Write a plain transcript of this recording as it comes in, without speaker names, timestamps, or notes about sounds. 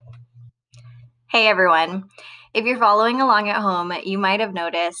Hey everyone. If you're following along at home, you might have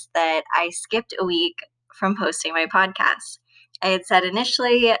noticed that I skipped a week from posting my podcast. I had said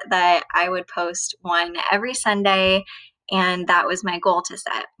initially that I would post one every Sunday, and that was my goal to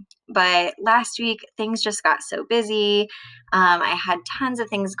set. But last week, things just got so busy. I had tons of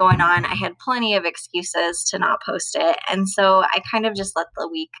things going on. I had plenty of excuses to not post it. And so I kind of just let the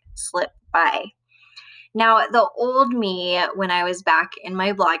week slip by. Now, the old me, when I was back in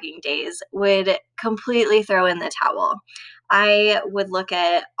my blogging days, would completely throw in the towel. I would look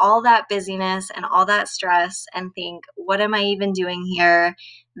at all that busyness and all that stress and think, what am I even doing here?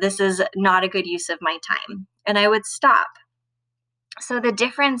 This is not a good use of my time. And I would stop. So, the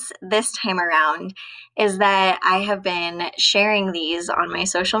difference this time around is that I have been sharing these on my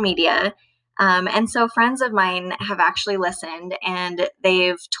social media. And so friends of mine have actually listened and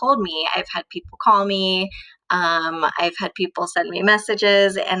they've told me. I've had people call me, I've had people send me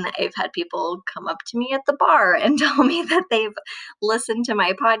messages, and I've had people come up to me at the bar and tell me that they've listened to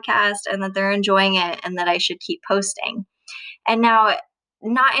my podcast and that they're enjoying it and that I should keep posting. And now,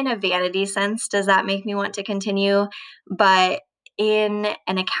 not in a vanity sense does that make me want to continue, but in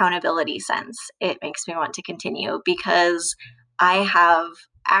an accountability sense, it makes me want to continue because I have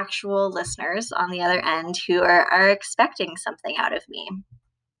actual listeners on the other end who are expecting something out of me.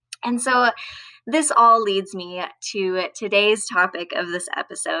 And so this all leads me to today's topic of this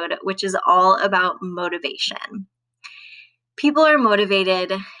episode, which is all about motivation. People are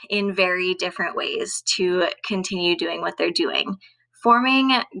motivated in very different ways to continue doing what they're doing.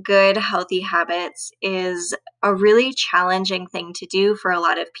 Forming good, healthy habits is a really challenging thing to do for a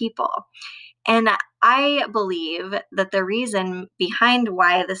lot of people. And I believe that the reason behind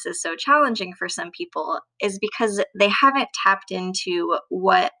why this is so challenging for some people is because they haven't tapped into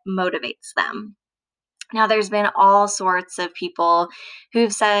what motivates them. Now, there's been all sorts of people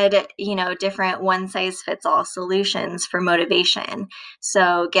who've said, different one size fits all solutions for motivation.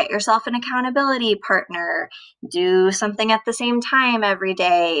 So get yourself an accountability partner, do something at the same time every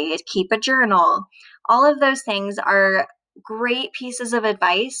day, keep a journal. All of those things are great pieces of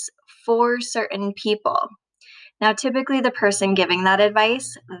advice for certain people. Now, typically the person giving that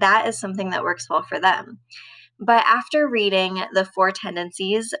advice, that is something that works well for them. But after reading The Four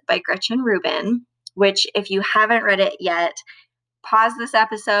Tendencies by Gretchen Rubin, which if you haven't read it yet, pause this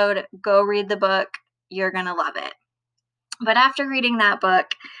episode, go read the book. You're going to love it. But after reading that book,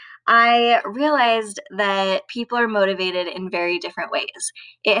 I realized that people are motivated in very different ways.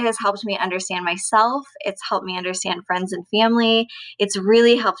 It has helped me understand myself. It's helped me understand friends and family. It's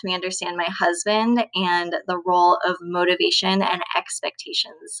really helped me understand my husband and the role of motivation and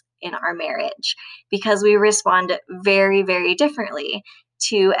expectations in our marriage because we respond very, very differently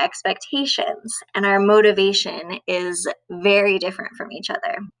to expectations, and our motivation is very different from each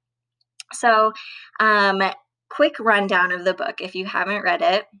other. So, quick rundown of the book if you haven't read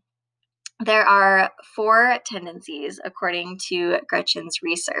it. There are 4 tendencies according to Gretchen's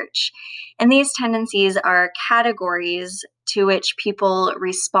research. And these tendencies are categories to which people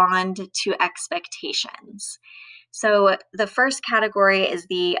respond to expectations. So the first category is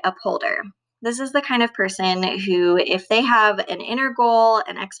the upholder. This is the kind of person who, if they have an inner goal,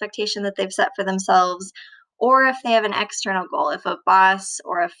 an expectation that they've set for themselves, or if they have an external goal, if a boss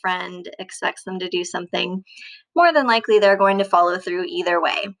or a friend expects them to do something, more than likely they're going to follow through either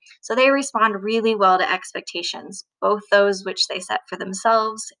way. So they respond really well to expectations, both those which they set for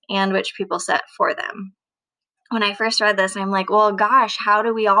themselves and which people set for them. When I first read this, I'm like, well, gosh, how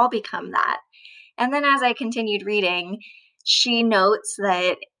do we all become that? And then as I continued reading, she notes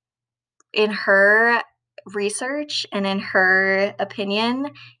that in her research and in her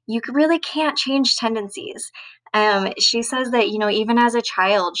opinion, you really can't change tendencies. She says that, even as a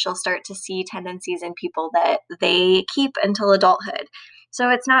child, she'll start to see tendencies in people that they keep until adulthood. So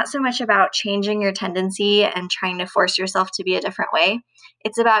it's not so much about changing your tendency and trying to force yourself to be a different way.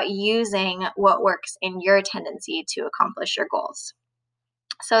 It's about using what works in your tendency to accomplish your goals.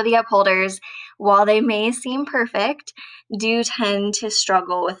 So the upholders, while they may seem perfect, do tend to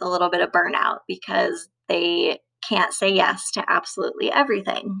struggle with a little bit of burnout because they can't say yes to absolutely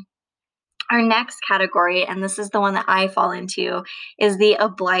everything. Our next category, and this is the one that I fall into, is the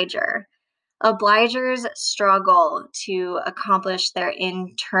obliger. Obligers struggle to accomplish their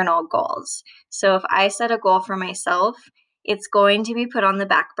internal goals. So if I set a goal for myself, it's going to be put on the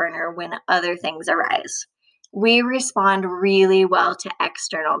back burner when other things arise. We respond really well to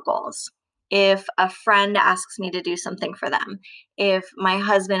external goals. If a friend asks me to do something for them, if my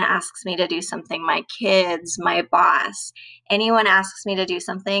husband asks me to do something, my kids, my boss, anyone asks me to do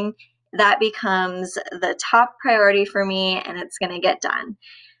something, that becomes the top priority for me and it's going to get done.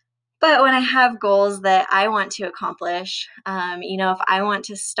 But when I have goals that I want to accomplish, if I want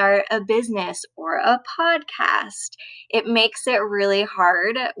to start a business or a podcast, it makes it really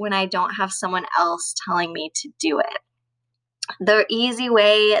hard when I don't have someone else telling me to do it. The easy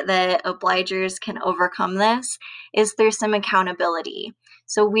way that obligers can overcome this is through some accountability.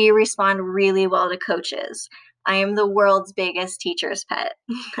 So we respond really well to coaches. I am the world's biggest teacher's pet.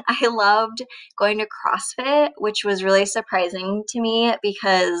 I loved going to CrossFit, which was really surprising to me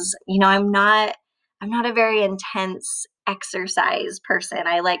because, I'm not a very intense exercise person.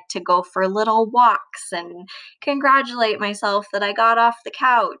 I like to go for little walks and congratulate myself that I got off the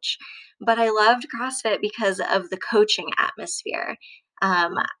couch. But I loved CrossFit because of the coaching atmosphere.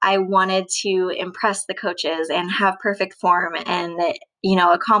 I wanted to impress the coaches and have perfect form and,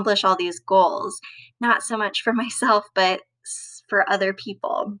 accomplish all these goals, not so much for myself, but for other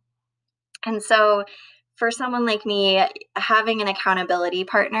people. And so for someone like me, having an accountability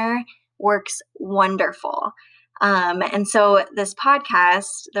partner works wonderful. And so this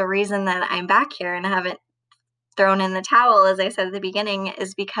podcast, the reason that I'm back here and haven't thrown in the towel, as I said at the beginning,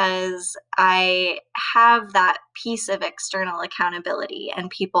 is because I have that piece of external accountability and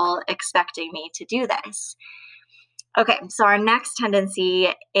people expecting me to do this. Okay, so our next tendency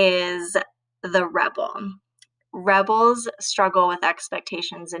is the rebel. Rebels struggle with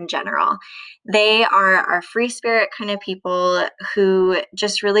expectations in general. They are our free spirit kind of people who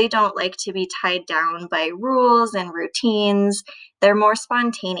just really don't like to be tied down by rules and routines. They're more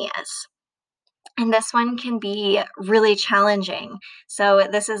spontaneous. And this one can be really challenging. So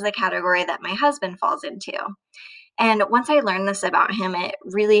this is the category that my husband falls into. And once I learned this about him, it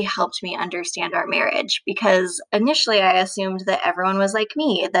really helped me understand our marriage because initially I assumed that everyone was like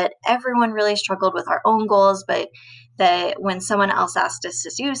me, that everyone really struggled with our own goals, but that when someone else asked us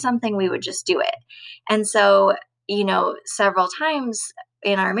to do something, we would just do it. And so, several times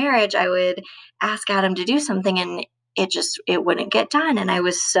in our marriage, I would ask Adam to do something and it wouldn't get done. And I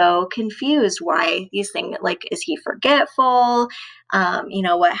was so confused why these things, like, is he forgetful?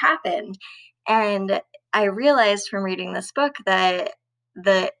 What happened? And I realized from reading this book that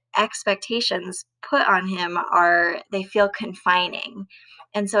the expectations put on him they feel confining.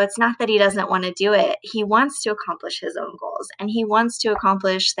 And so it's not that he doesn't want to do it. He wants to accomplish his own goals and he wants to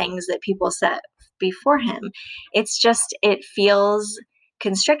accomplish things that people set before him. It's just, it feels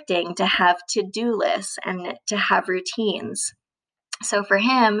constricting to have to-do lists and to have routines. So for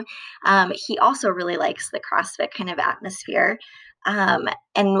him, he also really likes the CrossFit kind of atmosphere. And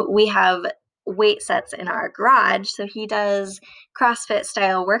we have weight sets in our garage. So he does CrossFit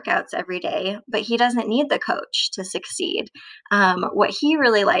style workouts every day, but he doesn't need the coach to succeed. What he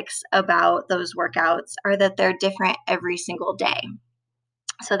really likes about those workouts are that they're different every single day.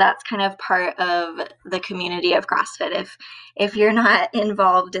 So that's kind of part of the community of CrossFit. If you're not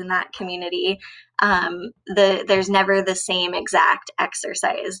involved in that community, there's never the same exact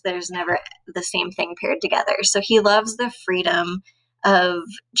exercise. There's never the same thing paired together. So he loves the freedom of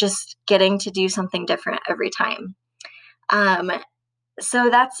just getting to do something different every time. So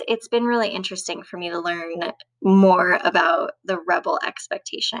it's been really interesting for me to learn more about the rebel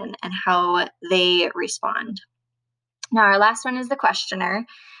expectation and how they respond. Now, our last one is the questioner.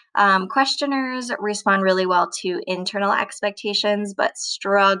 Questioners respond really well to internal expectations, but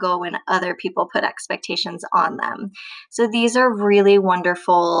struggle when other people put expectations on them. So these are really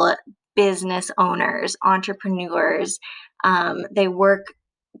wonderful business owners, entrepreneurs. They work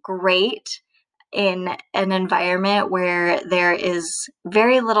great in an environment where there is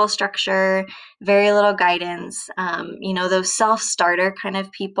very little structure, very little guidance. Those self-starter kind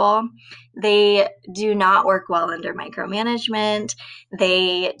of people, they do not work well under micromanagement.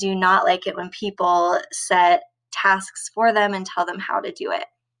 They do not like it when people set tasks for them and tell them how to do it.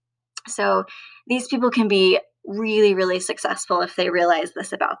 So these people can be really, really successful if they realize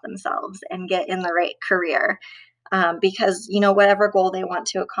this about themselves and get in the right career. Because, whatever goal they want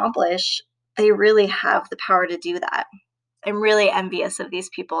to accomplish, they really have the power to do that. I'm really envious of these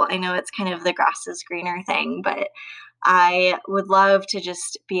people. I know it's kind of the grass is greener thing, but I would love to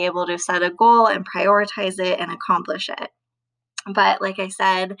just be able to set a goal and prioritize it and accomplish it. But like I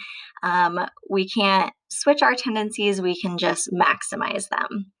said, we can't switch our tendencies. We can just maximize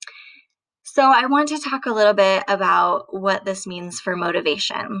them. So I want to talk a little bit about what this means for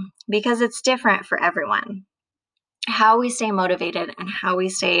motivation, because it's different for everyone. How we stay motivated and how we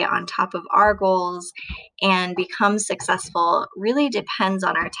stay on top of our goals and become successful really depends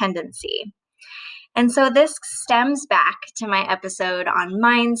on our tendency. And so this stems back to my episode on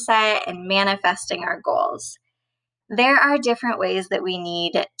mindset and manifesting our goals. There are different ways that we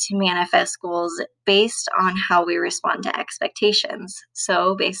need to manifest goals based on how we respond to expectations.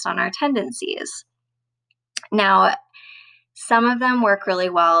 So, based on our tendencies. Now, some of them work really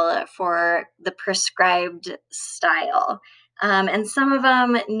well for the prescribed style, and some of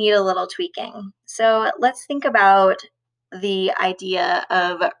them need a little tweaking. So, let's think about the idea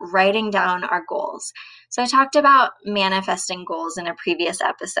of writing down our goals. So, I talked about manifesting goals in a previous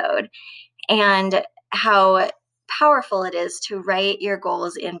episode and how powerful it is to write your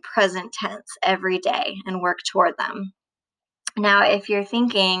goals in present tense every day and work toward them. Now, if you're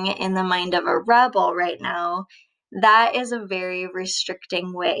thinking in the mind of a rebel right now, that is a very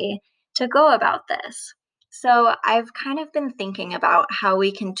restricting way to go about this. So, I've kind of been thinking about how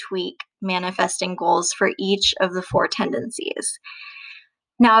we can tweak manifesting goals for each of the four tendencies.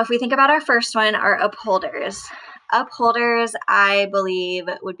 Now, if we think about our first one, our upholders. Upholders, I believe,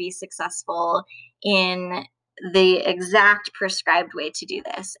 would be successful in the exact prescribed way to do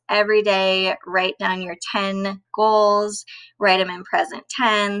this. Every day, write down your 10 goals, write them in present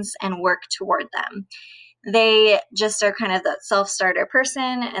tense, and work toward them. They just are kind of the self-starter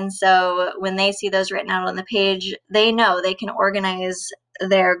person. And so when they see those written out on the page, they know they can organize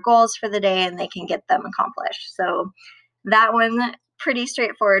their goals for the day and they can get them accomplished. So that one, pretty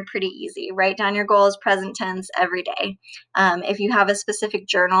straightforward, pretty easy. Write down your goals, present tense, every day. If you have a specific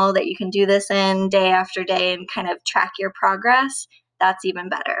journal that you can do this in day after day and kind of track your progress, that's even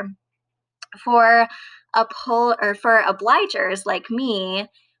better. For for obligers like me,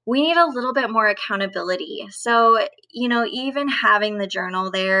 we need a little bit more accountability. So, even having the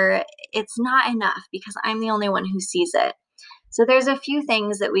journal there, it's not enough because I'm the only one who sees it. So there's a few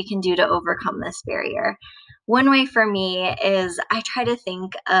things that we can do to overcome this barrier. One way for me is I try to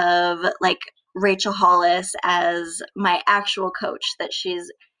think of like Rachel Hollis as my actual coach, that she's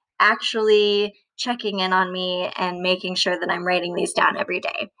actually checking in on me and making sure that I'm writing these down every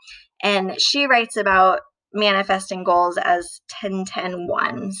day. And she writes about manifesting goals as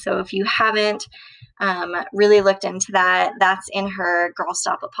 10-10-1. So if you haven't really looked into that, that's in her Girl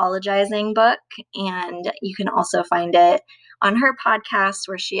Stop Apologizing book. And you can also find it on her podcast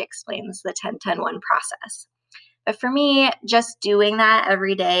where she explains the 10-10-1 process. But for me, just doing that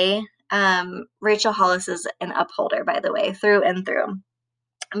every day, Rachel Hollis is an upholder, by the way, through and through.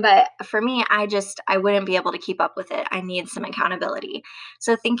 But for me, I wouldn't be able to keep up with it. I need some accountability.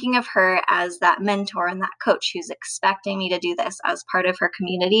 So thinking of her as that mentor and that coach who's expecting me to do this as part of her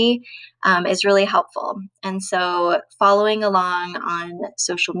community is really helpful. And so following along on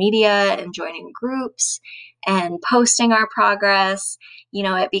social media and joining groups and posting our progress,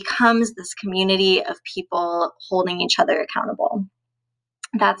 it becomes this community of people holding each other accountable.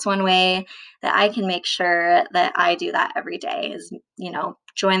 That's one way that I can make sure that I do that every day is,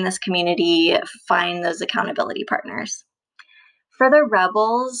 join this community, find those accountability partners. For the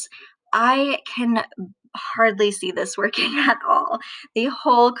rebels, I can hardly see this working at all. The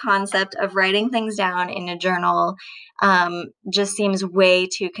whole concept of writing things down in a journal just seems way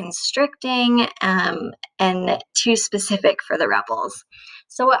too constricting and too specific for the rebels.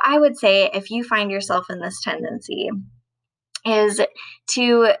 So what I would say, if you find yourself in this tendency, is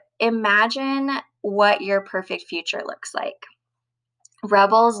to imagine what your perfect future looks like.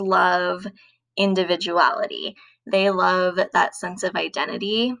 Rebels love individuality. They love that sense of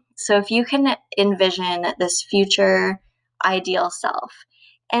identity. So if you can envision this future ideal self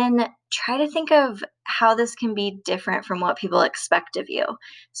and try to think of how this can be different from what people expect of you.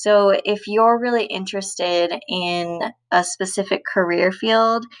 So if you're really interested in a specific career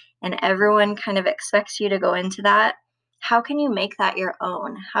field and everyone kind of expects you to go into that, how can you make that your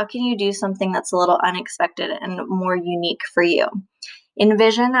own? How can you do something that's a little unexpected and more unique for you?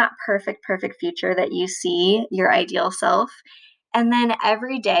 Envision that perfect future that you see, your ideal self. And then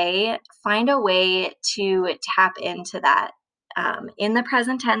every day, find a way to tap into that in the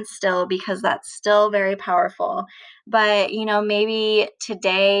present tense still, because that's still very powerful. But, maybe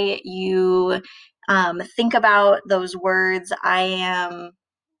today you think about those words, I am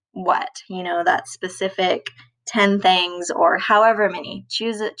what, that specific 10 things or however many.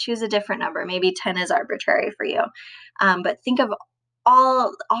 Choose a different number. Maybe 10 is arbitrary for you. But think of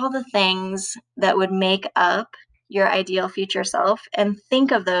all the things that would make up your ideal future self and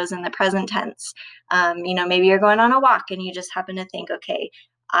think of those in the present tense. Maybe you're going on a walk and you just happen to think, okay,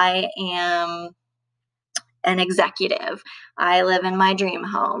 I am an executive. I live in my dream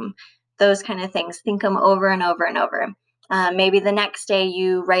home. Those kind of things. Think them over and over and over. Maybe the next day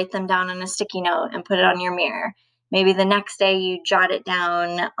you write them down on a sticky note and put it on your mirror. Maybe the next day you jot it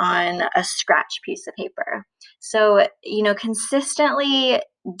down on a scratch piece of paper. So, consistently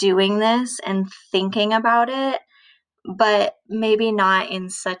doing this and thinking about it but maybe not in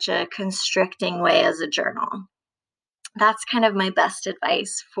such a constricting way as a journal. That's kind of my best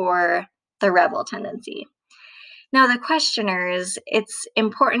advice for the rebel tendency. Now, the questioners, it's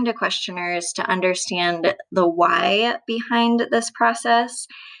important to questioners to understand the why behind this process.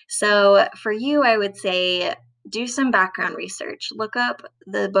 So, for you, I would say do some background research. Look up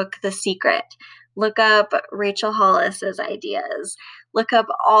the book The Secret. Look up Rachel Hollis's ideas. Look up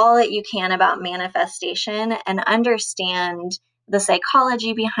all that you can about manifestation and understand the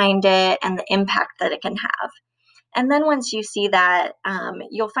psychology behind it and the impact that it can have. And then once you see that,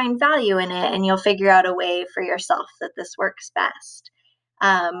 you'll find value in it and you'll figure out a way for yourself that this works best.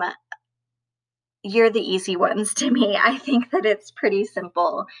 Um, you're the easy ones to me. I think that it's pretty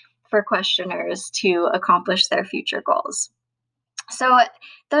simple for questioners to accomplish their future goals. So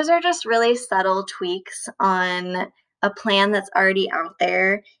those are just really subtle tweaks on a plan that's already out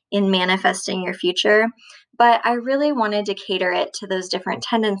there in manifesting your future. But I really wanted to cater it to those different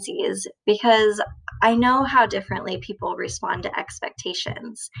tendencies because I know how differently people respond to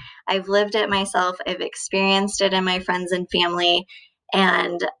expectations. I've lived it myself, I've experienced it in my friends and family,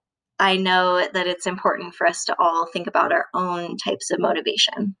 and I know that it's important for us to all think about our own types of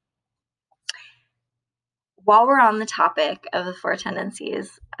motivation. While we're on the topic of the four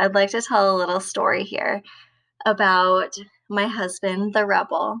tendencies, I'd like to tell a little story here about my husband, the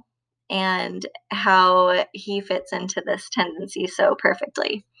rebel, and how he fits into this tendency so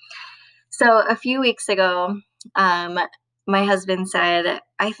perfectly. So, a few weeks ago, um, my husband said,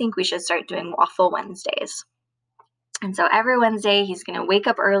 I think we should start doing Waffle Wednesdays. And so every Wednesday, he's going to wake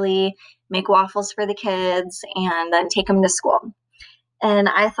up early, make waffles for the kids, and then take them to school. And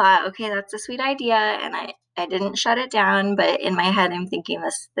I thought, okay, that's a sweet idea. And I didn't shut it down, but in my head, I'm thinking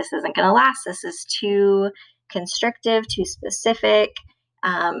this isn't going to last. This is too constrictive, too specific.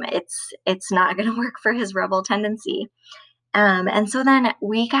 It's not going to work for his rebel tendency. And so then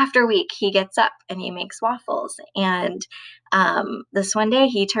week after week, he gets up and he makes waffles. And this one day,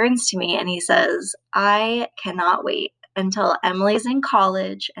 he turns to me and he says, I cannot wait until Emily's in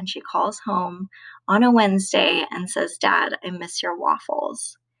college and she calls home on a Wednesday and says, Dad, I miss your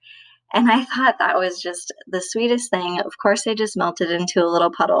waffles. And I thought that was just the sweetest thing. Of course, I just melted into a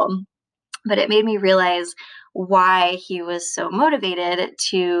little puddle, but it made me realize why he was so motivated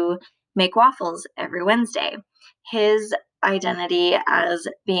to make waffles every Wednesday. His identity as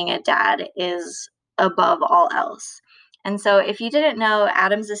being a dad is above all else. And so, if you didn't know,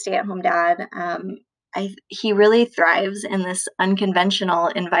 Adam's a stay at home dad. He really thrives in this unconventional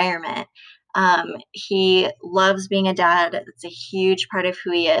environment. He loves being a dad, it's a huge part of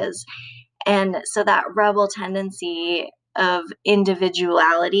who he is. And so, that rebel tendency of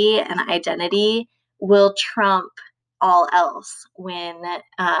individuality and identity will trump all else when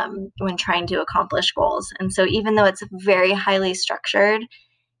trying to accomplish goals. And so even though it's very highly structured,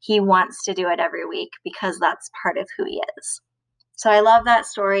 he wants to do it every week because that's part of who he is. So I love that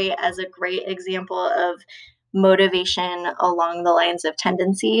story as a great example of motivation along the lines of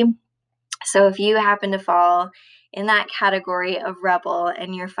tendency. So if you happen to fall in that category of rebel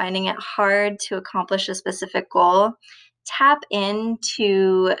and you're finding it hard to accomplish a specific goal, tap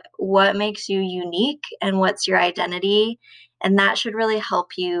into what makes you unique and what's your identity. And that should really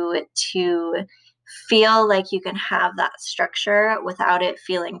help you to feel like you can have that structure without it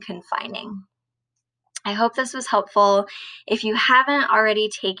feeling confining. I hope this was helpful. If you haven't already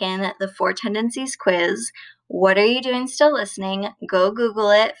taken the Four Tendencies quiz, what are you doing still listening? Go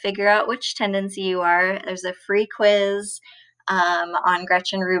Google it, figure out which tendency you are. There's a free quiz on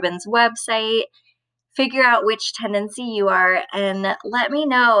Gretchen Rubin's website. Figure out which tendency you are and let me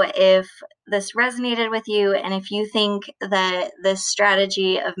know if this resonated with you and if you think that this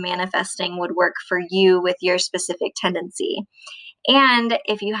strategy of manifesting would work for you with your specific tendency. And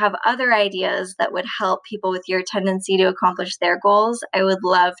if you have other ideas that would help people with your tendency to accomplish their goals, I would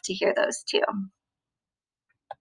love to hear those too.